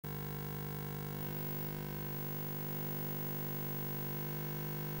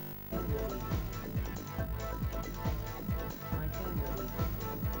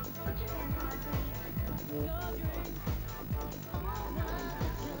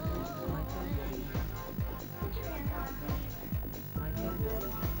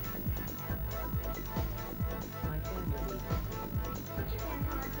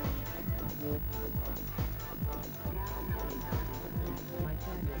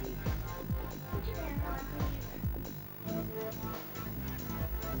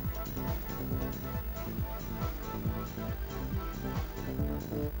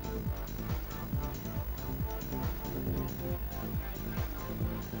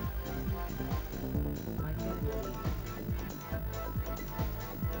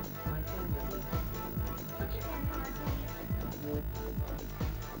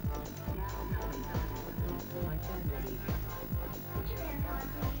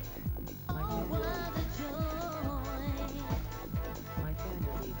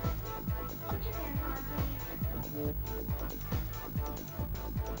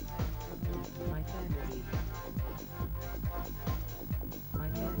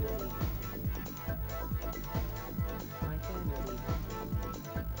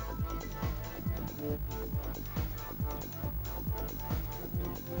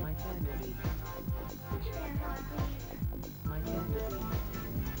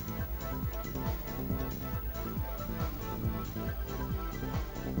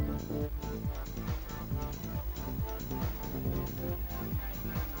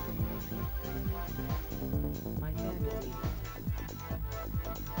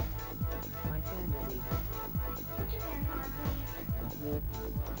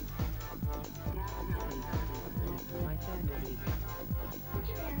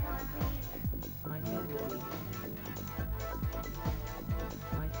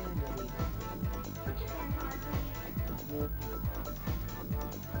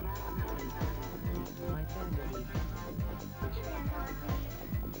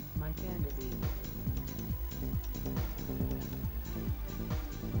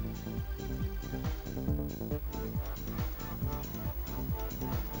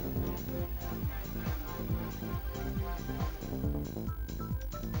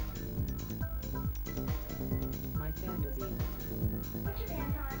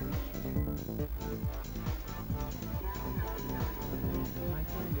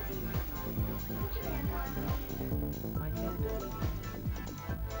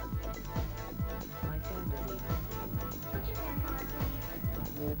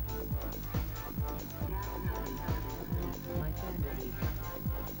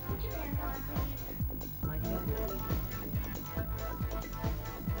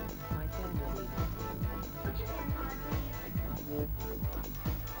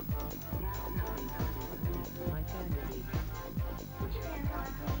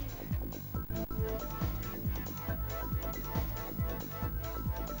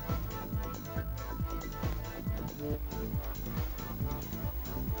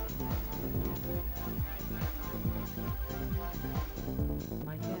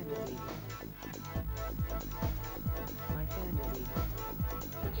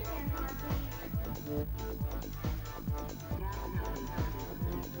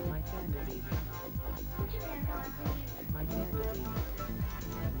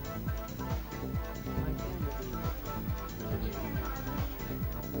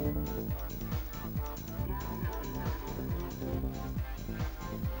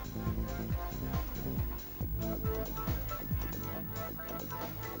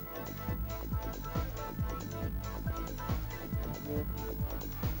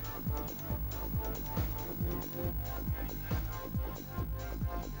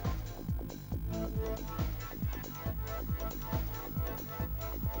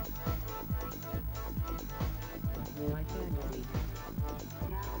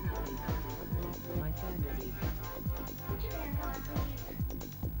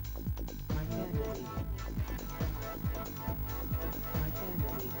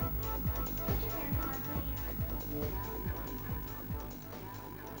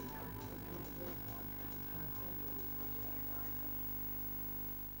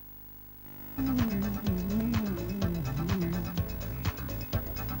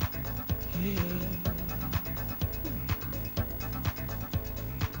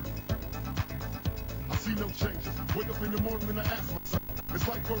Wake up in the morning and I ask myself, it's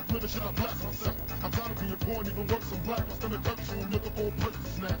like worth living, should I blast myself? I'm tired of being poor and even worse, I'm black, my stomach hurts, so I'm looking for a person to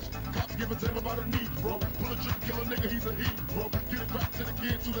snatch. Cops give a damn about a need, bro. Pull a trigger, kill a nigga, he's a heat, bro. Get it back to the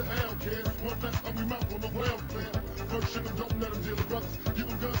kids who the hell cares. One less hungry mouth on the welfare. First shipper, don't let them deal with brothers. Give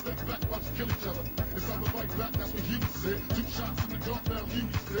them guns, step back, watch them kill each other. It's time to fight back, that's what Hughes said. 2 shots in the dark, now you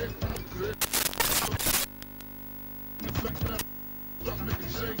said, start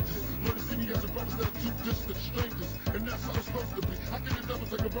making changes. Learn to see me as a brother instead of two distant strangers. And that's how it's supposed to be. How can the devil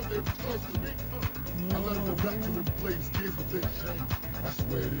take a brother if he's close to me? I let him go back to when we played as kids, but things change. That's the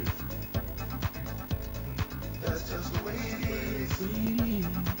way it is. That's just the way it is.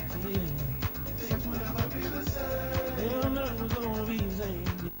 Things will never be the same. They'll never gonna be the same.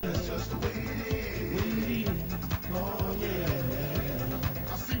 That's just the way it is. Oh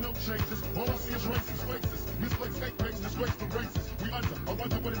yeah. I see no changes. All I see is racist faces. Misplaced hate makes disgrace the races. We under. I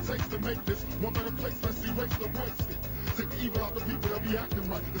wonder what it takes to make this one better place. Let's erase the wasted. Take the evil out the people, they'll be acting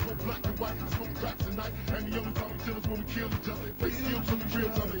right. There's no black and white, there's no crack tonight. And the only time we kill is when we kill each other. They play skills from the real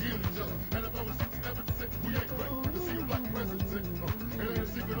time to heal each other. And if I was evidence that we ain't ready to see a black president. It ain't a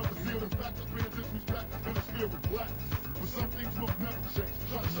secret of the field. In fact, I've been against back and it's filled with black. But some things will never change.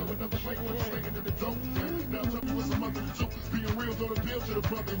 Try to show another way, but you're saying that it don't change. Now tell me what's a mother to do. Being real don't appeal to the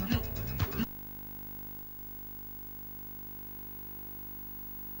brother in you.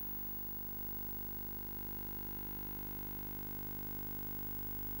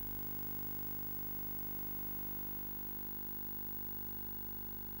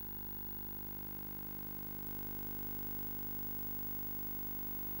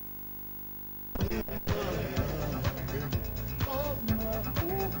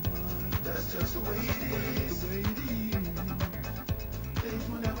 That's just the way it is. Things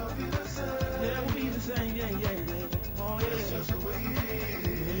will never be the same. Never be the same, yeah. Oh yeah. That's just the way it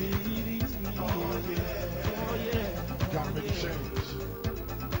is. Oh yeah. Gotta make a change.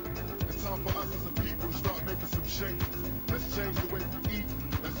 It's time for us as a people to start making some changes. Let's change the way we eat.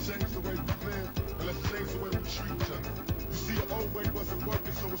 Let's change the way we live. And let's change the way we treat each other. You see, the old way wasn't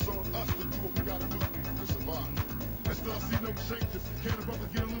working, so it's on us to do what we gotta do to survive. And still I see no changes. Can a brother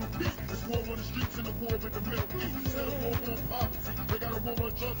get a little peace? It's war on the streets and a war in the Middle East. Instead of war on poverty, they got a war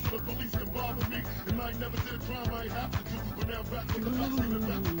on drugs so the police can bother me. And I ain't never did a crime I ain't have to do. But now back with the facts, giving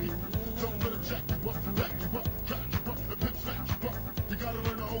back to me. Don't let it jack you up, back you up, crack you up, and pimp smack you up. You gotta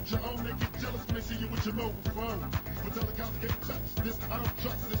learn to hold your own. They get jealous when they see you with your mobile phone. But tell the cops can't touch this. I don't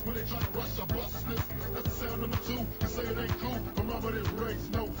trust this. When they try to rush, I bust this. That's the sound number 2. They say it ain't cool. My mama didn't raise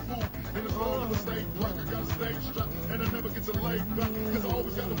no fool. And as long as I stay black, I got a stage strap. And I never get to lay back. Cause I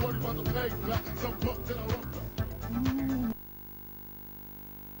always got to worry about the payback. Some book that I wrote back.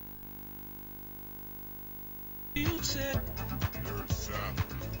 You said Dirty South,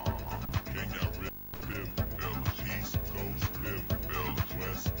 can y'all rip them fellas? East Coast them fellas,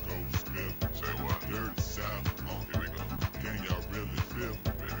 West Coast them. Say what? Dirty South, here we go. Can y'all really feel me,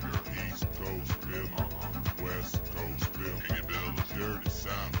 baby girl? East Coast them, West Coast them. Can you feel us? Dirty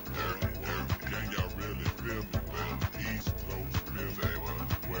South, dirty. Can y'all really feel me, baby? East Coast them, say what?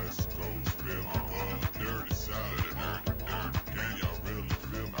 West Coast them, dirty South, dirty. Can y'all really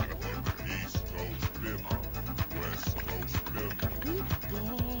feel me? East Coast them, West Coast them.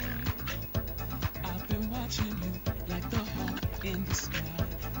 boy, I've been watching you like the hawk in the sky.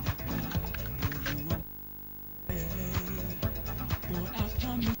 Boy, I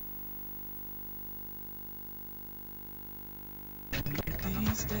promise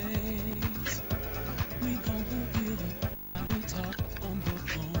these days we gon' feel it. How we talk on the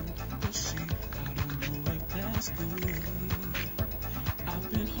phone, but see, I don't know if that's good. I've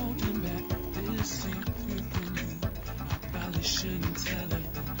been holding back this secret from you. I probably shouldn't tell it.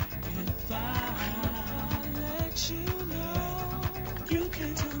 If I let you know, you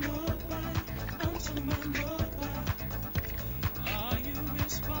can't tell nobody. I'm talking about nobody. Are you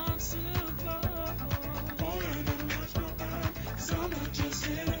responsible? Boy, I gotta watch my back, 'cause I'm not just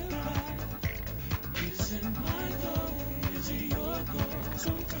anybody. Is it my goal? Is it your goal?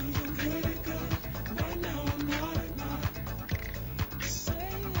 Sometimes I'm good at good. Right now I'm not. Say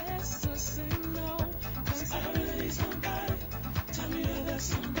yes or say no, 'cause I really need somebody. Tell me that there's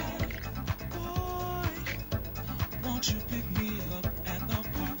somebody. Boy, won't you pick me up at the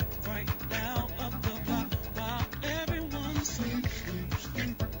park right now up the block while everyone sleeps?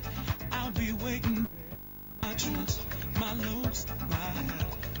 I'll be waiting. My trunks, my looks, my hat,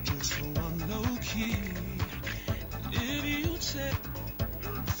 just so I'm low key. If you take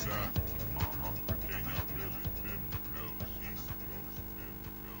Dirty South, can y'all really feel me, fellas? East Coast them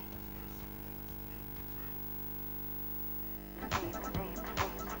fellas, West Coast them,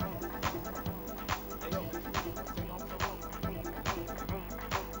 say what?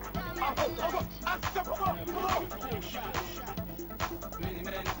 Many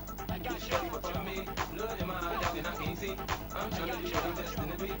men, I got shit for me. Blood in my eye, that I can't see. I'm trying to do what I'm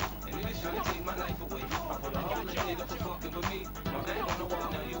destined to be. And it is trying to take my life away. I put a hole in a nigga for fucking with me. My back on the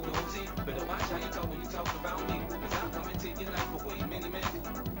wall, now you don't see. Better watch how you talk when you talk about me. 'Cause I'll come and take your life away. Many men,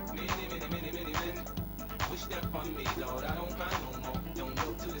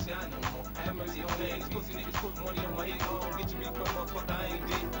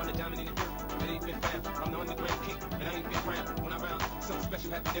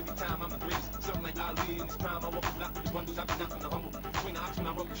 every time I'm a greatest. Something like Ali in his prime. I walk the block with his bundles, I be knocking the humble. Between the option,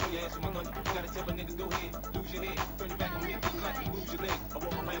 I roll, show your ass with my gun. Gotta tell a nigga, go ahead, lose your head. Turn your back on me, get clapped and lose your legs. I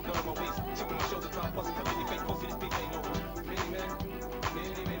walk around, gun on my waist, chip on my shoulder, top busting, come in your face, post to this bitch ain't over. Many men,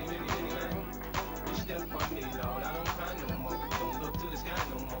 many men. Wish that for me, Lord, I don't cry no more. Don't look to the sky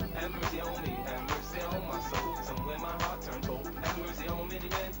no more. Have mercy on me, have mercy on my soul. Somewhere my heart turned cold. Have mercy on many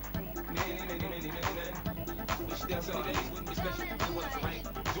men, many men. Wish that sunny days wouldn't be special if it wasn't for rain.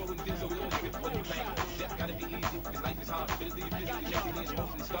 Joy wouldn't feel so good if it wasn't pain. Death gotta be easy, this life is hard. Better leave physically, mentally, and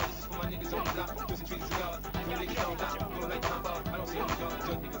emotionally scarred. This is for my niggas on the block, twisting trees and cigars. For niggas on top, going like my bar. I don't see only God to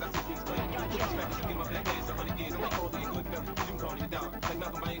judge me because I see things plain. Put these rappers and give my black ass 100 years. I'm like Corbin, a good fella. You can call me a dog. Like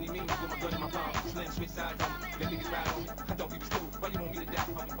Malcolm by any means, with my gun in my palm. Slam, switch sides on me. Let niggas ride on me. I thought we was cool. Why you want me to die?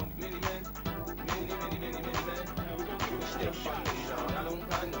 Homie, many men. Many men. Wish that for me, Lord. I don't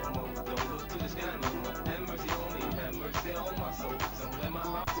cry no more. Don't look to the sky no more. Have mercy on me. Have mercy on my soul. Somewhere my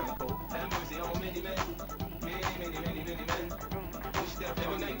heart turned cold. Have mercy on many men. Many men. Wish that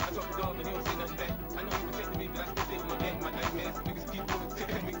every night I talk to God, but he don't say nothing back. I know he protected me, but I still feel my gang. My nightmares, niggas keep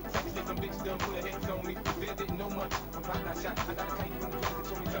protecting me. Seconds later, some bitches done put their hands on me. Fear didn't know much. I'm back, got shot. I got a kite from the place that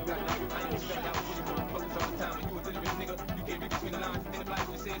told me truck got knocked. I ain't stuck out for you motherfuckers all the time. And you a little bit nigga. You can't read between the lines. In the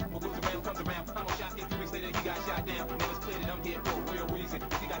Bible it says, what goes around comes around. I'm on shot, 3 weeks later he got shot down. Never split it, I'm here for a real reason.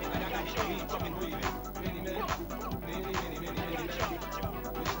 If he got hit like I got hit, he ain't fucking breathing. Many men.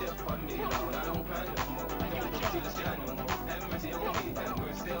 Wish that for me, Lord. I don't cry no more. Don't look to the sky no more. Have mercy on me. Have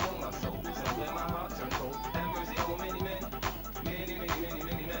mercy on my soul. Somewhere my heart turned cold. Have mercy on many men. Many men.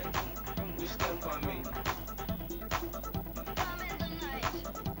 Wish that for me.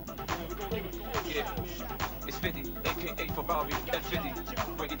 Yeah, it's 50, aka Ferrari,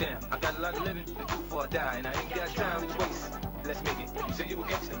 F50. Break it down. I got a lot of living to do before I die, and I ain't got time to waste. Let's make it. You say you a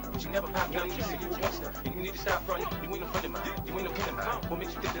gangster, but you never pop none. You say you a gangster, and you need to stop fronting. You ain't no friend of mine. You ain't no kin of mine. What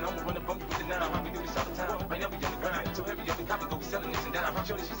makes you think that I'm gonna run up on you with the 9? We do this all the time. Right now we on the grind. So every other copy go be selling this and dime. I'm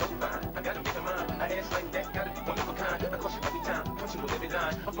sure that she's so fine. I gotta make her mine. I ass like that, gotta be one of a kind. I cross you every time, punch you with every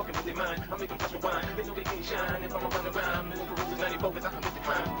line. I'm fucking with their mind. I make them touch my wine. They know they can't shine if I'm around the rhyme. Living for rules 94 cause I commit the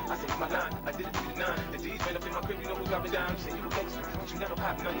crime. I saved my line. I did it 3 to 9. The D's ran up in my crib. You know who dropping down. You say you a gangster, but you never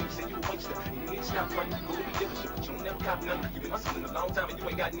pop none. You say you a wankster, and you need to stop running. You go to the dealership, but you never cop none. You been hustling a long time and you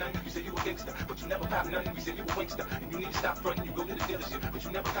ain't got none. You say you a gangster, but you never pop none. You say you a wankster, and you need to stop fronting. You go to the dealership, but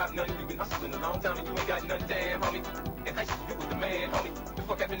you never cop none. You been hustling a long time and you ain't got none. Damn, homie. In high school, you was the man, homie. The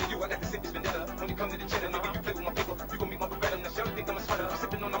fuck happened to you? I got the sickest vendetta. When you come to the cheddar, nigga, you play with my paper. You gon' meet my Beretta. Now, she think I'm a sweater. I'm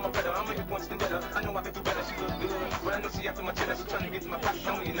sipping on my Beretta. I'm here once better. I know I can do better. She look good, but I know she after my cheddar. She trying to get to my pocket,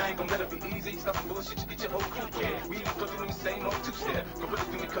 homie, and I ain't gon' let her be easy. Stop some bullshit, you get your whole crew dead. We even put you in the same old 2-step. Gorilla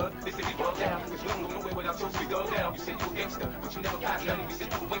do me cut. They say we bug down, cause we don't go nowhere without your sweet dog down. You say you a gangster, but you never cop none. You say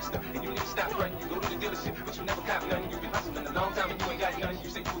you a wankster, and you need to stop running. You go to the dealership, but you never cop none. You been hustling a long time and you ain't got none. You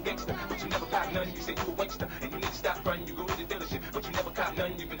say you a gangster, but you never cop none. You say you a wankster, and you need to stop running. You go to the dealership, but you never cop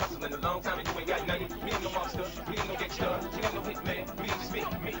none. You been hustling a long time and you ain't got none. Me I'm no monster, me I'm no gangster, me I'm no hitman, me I'm just me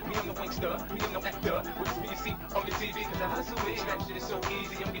I'm no wankster, me I'm no actor. What is me you see on the TV? Cause I hustle it, that shit is so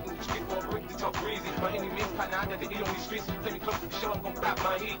easy. I'm getting the street for a break to talk breezy. By any means, partner, I got the heat on these streets. Play me close, show I'm gon' pop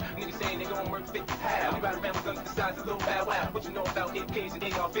my heat. Niggas saying they gon' work 50 how? We ride around with guns the size of little Bow Wow. What you know about AKs and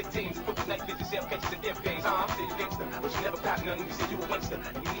AR-15s? Put the night vision, shell catches and M-Pings. I'm say you gangster, but you never cop none. You say you a wankster,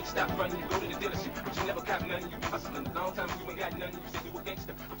 and you need to stop running. You go to the dealership, but you never cop none. You been hustling a long time and you ain't got none. You say you a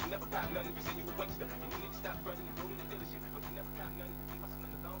gangster, but you never cop none. You say you a wankster, and you need to stop running. You go to the dealership, but you never cop none. You been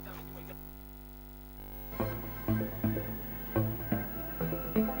hustling a long time and you ain't got none.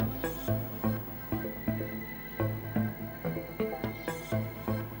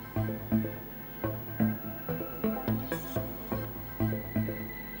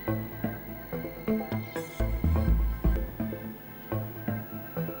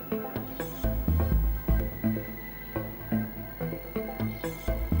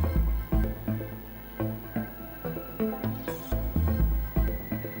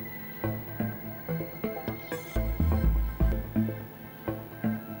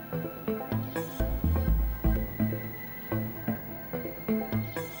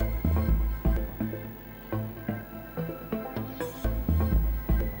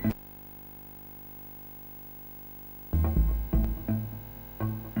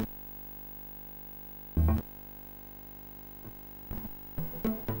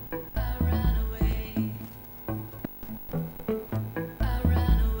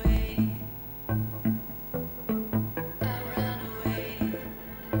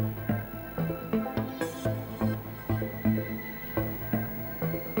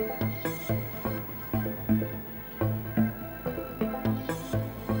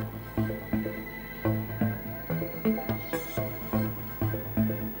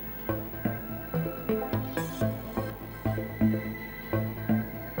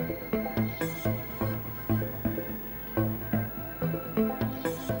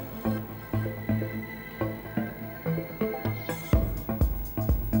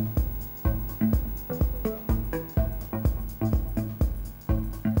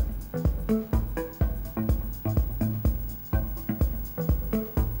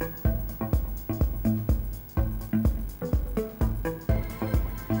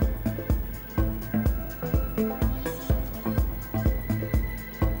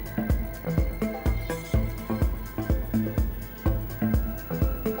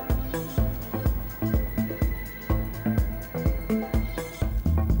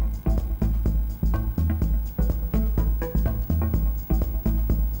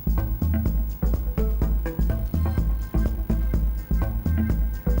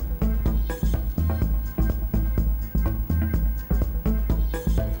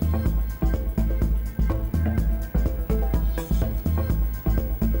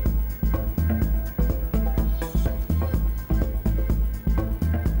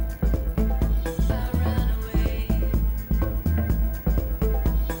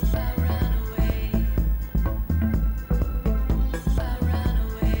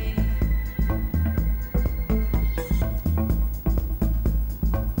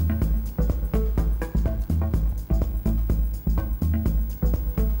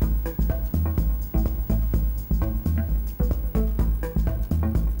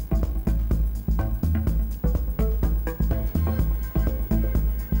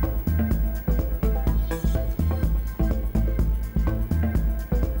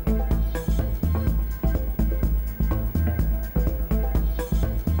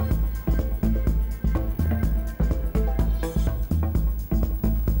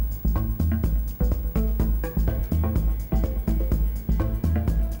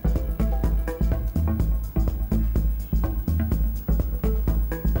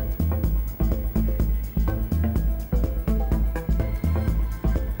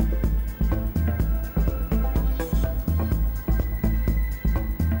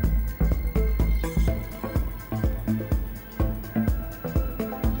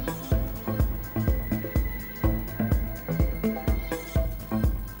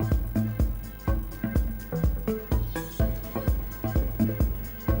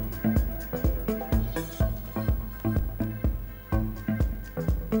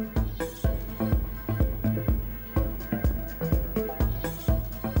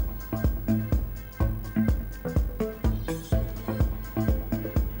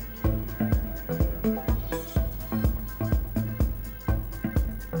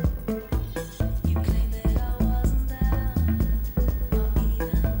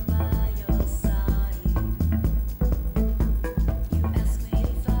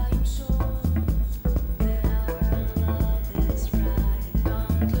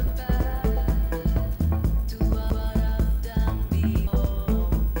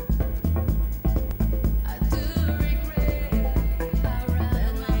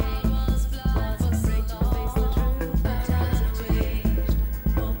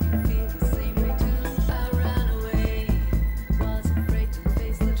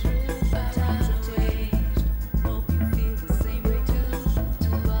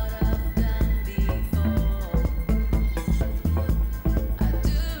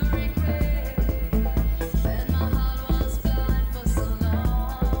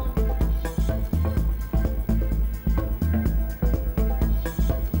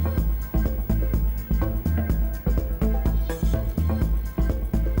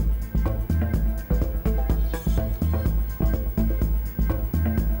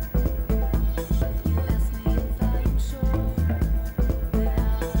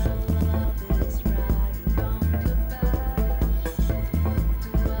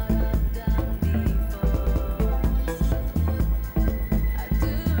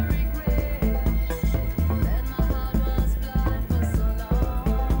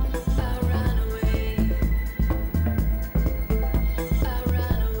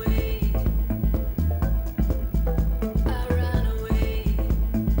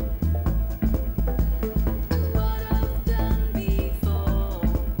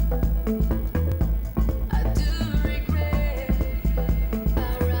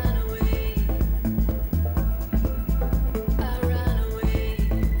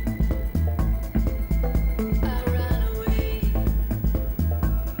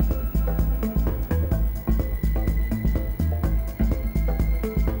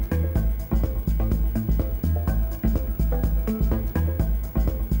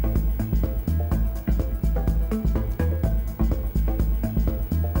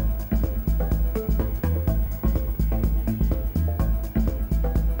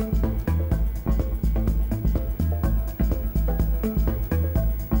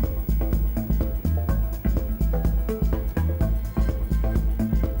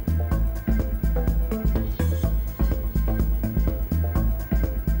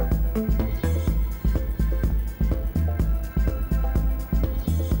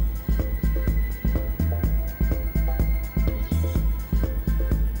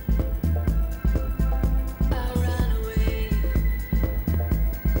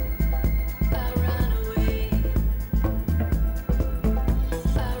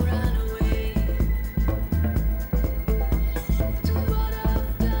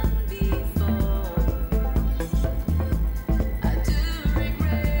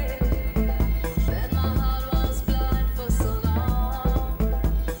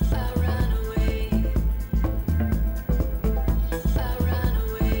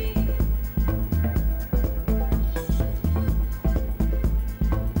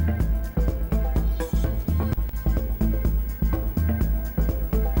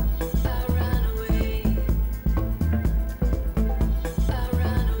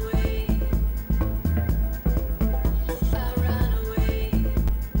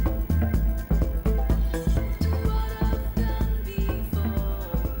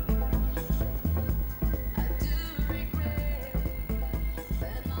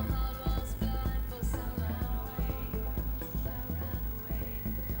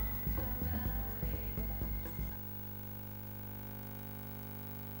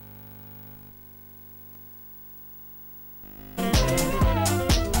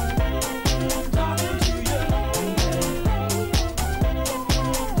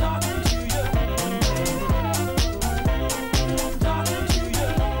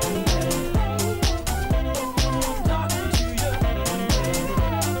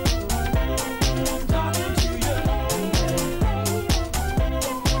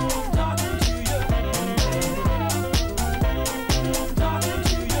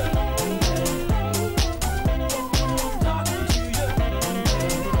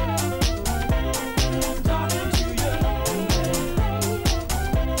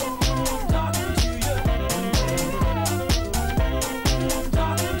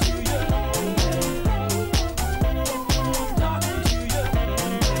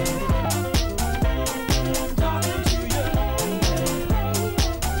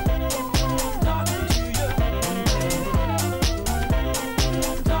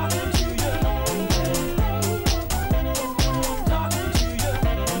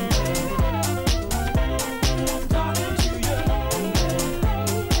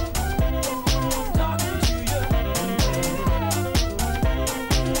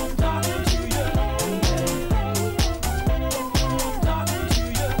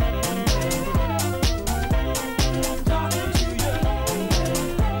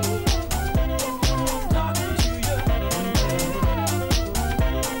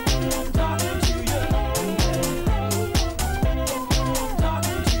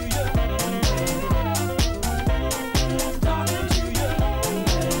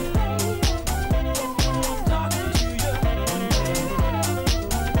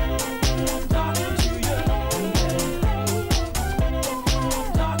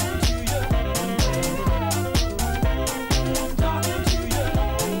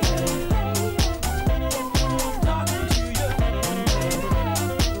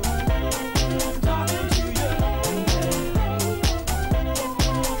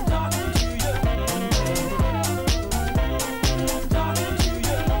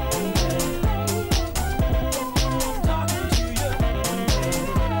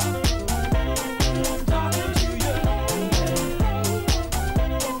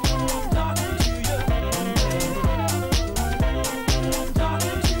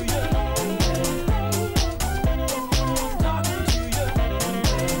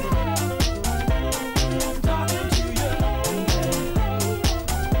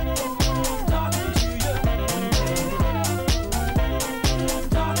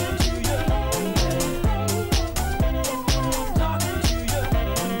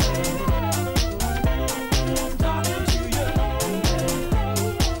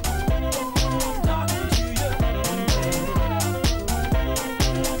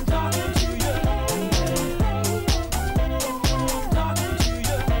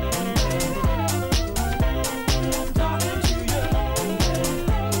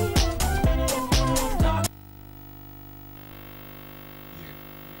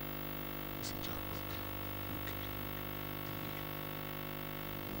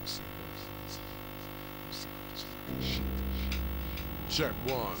 Check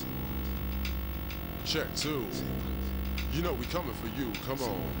one. Check two. You know we coming for you, come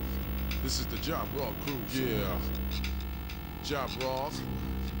on. This is the Jabrock crew, yeah. Jabrock,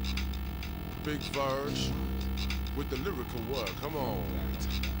 Big Verge, with the lyrical word, come on.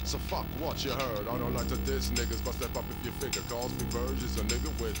 So fuck what you heard, I don't like to diss niggas, but step up if you figure, cause Big Verge is a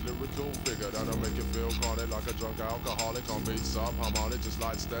nigga with lyrical figure. That'll make you feel caught like a drunk alcoholic on beats up. I'm on it just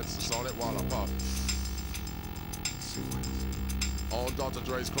like Stetson's on it while I pop. On Dr.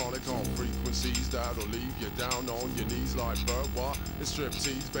 Dre's chronic on frequencies that'll leave you down on your knees like Bert. What? It's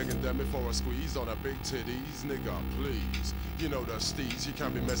striptease, begging them for a squeeze on a big titties, nigga, please. You know the steez, you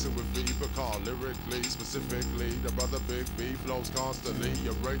can't be messing with V, because lyrically, specifically, the brother Big V flows constantly,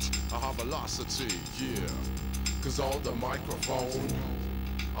 your rates a high velocity, yeah. Cause on the microphone,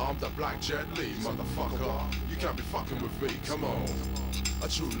 I'm the Black Jet Li, motherfucker. You can't be fucking with V, come on. A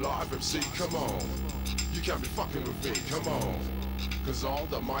true live MC, come on. You can't be fucking with V, come on. Cause on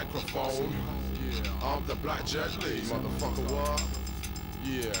the microphone, yeah, I'm the Black Jet Li, motherfucker, what?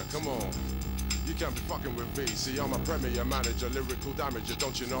 Yeah, come on. You can't be fucking with V. See, I'm a premier manager, lyrical damager,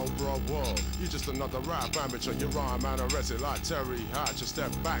 don't you know, bro? Whoa, you just another rap amateur. You rhyme man arrested like Terry Hatch.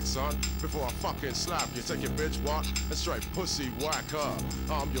 Step back, son, before I fucking slap you. Take your bitch, what? A straight pussy whacker.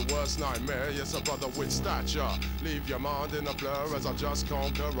 I'm your worst nightmare, yes, a brother with stature. Leave your mind in a blur as I just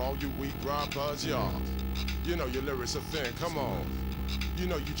conquer all you weak rappers, yeah. You know your lyrics a thing, come on. You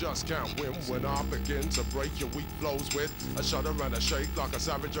know you just can't win when I begin to break your weak flows with a shudder and a shake like a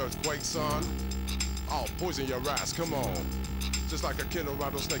savage earthquake, son. I'll poison your ass, come on. Just like a killer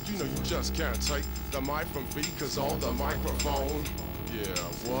rattlesnake, you know you just can't take the mic from V, cause on the microphone, yeah,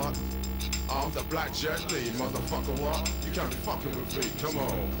 what? I'm the Black Jet Li, motherfucker, what? You can't be fucking with V, come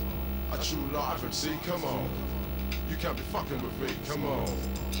on. A true live MC, come on. You can't be fucking with V, come on.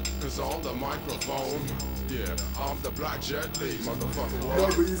 Cause on the microphone, yeah, I'm the Black Jet Li, motherfucker. No,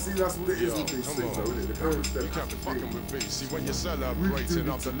 but you see, that's what it is with these things, though, isn't it? The current step. You can't be fucking with me. See, when you're celebrating,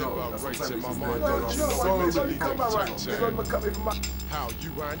 I'm deliberating. My mind No, don't you know know what, mentally you come around. dictating. You're gonna cut me from my... How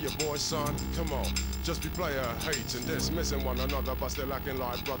you and your boy, son? Come on. Just be player hating, dismissing one another, but still acting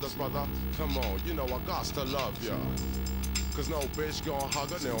like brothers, brother. Come on, you know I got to love ya. Cause no bitch gon'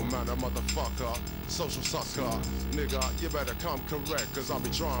 hug a no matter, motherfucker. Social sucker, nigga, you better come correct. Cause I'll be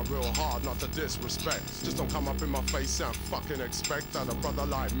trying real hard not to disrespect. Just don't come up in my face and fucking expect that a brother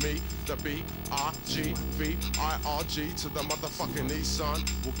like me, the B-I-G-V-I-R-G to the motherfucking E, son,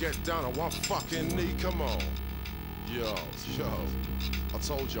 will get down on one fucking knee, come on. Yo, I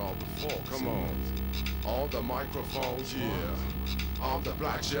told y'all before, come on. All the microphones, yeah. I'm the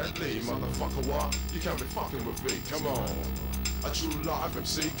Black Jet Li, motherfucker, what? You can't be fucking with me, come on. A true live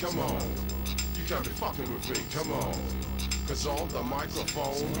MC, come on. You can't be fucking with me, come on. Cause on the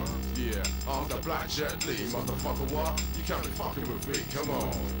microphone, yeah, I'm the Black Jet Li, motherfucker, what? You can't be fucking with me, come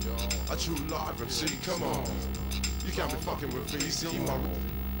on. A true live MC, come on. You can't be fucking with me, see my...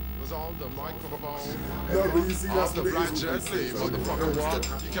 Was on the microphone. No, but you see, that's the what it Black is Jet with Li, these things, though, motherfucker, the what?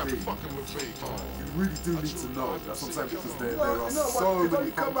 current You can't be fucking with me, come on. You really do need to know. That's what I'm saying, because there are No, so many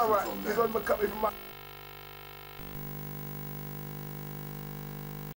come functions around. on You're there. gonna cut me from my...